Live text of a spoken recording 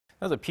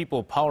Now, the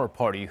People Power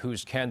Party,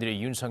 whose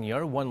candidate Yoon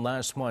Suk-yeol won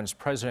last month's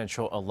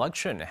presidential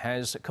election,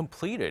 has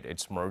completed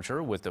its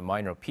merger with the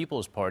minor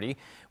People's Party,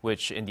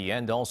 which in the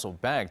end also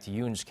backed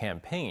Yoon's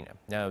campaign.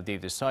 Now,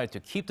 they've decided to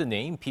keep the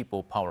name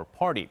People Power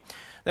Party.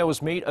 That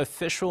was made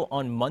official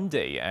on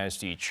Monday as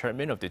the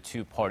chairman of the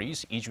two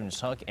parties,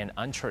 Jun-seok and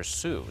Ahn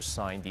Cheol-soo,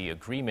 signed the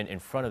agreement in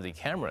front of the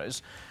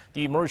cameras.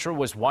 The merger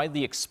was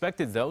widely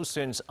expected, though,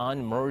 since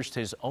Ahn merged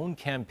his own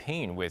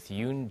campaign with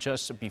Yoon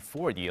just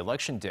before the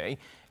election day,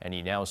 and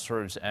he now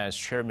serves as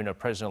chairman of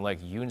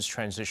President-elect Yoon's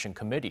transition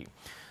committee.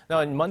 Now,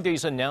 in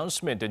Monday's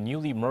announcement, the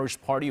newly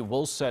merged party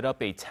will set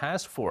up a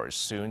task force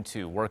soon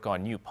to work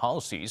on new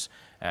policies.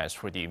 As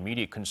for the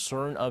immediate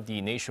concern of the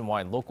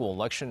nationwide local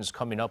elections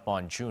coming up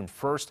on June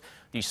 1st,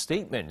 the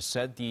statement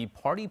said the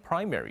party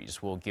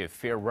primaries will give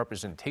fair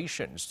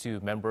representations to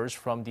members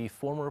from the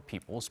former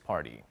People's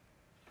Party.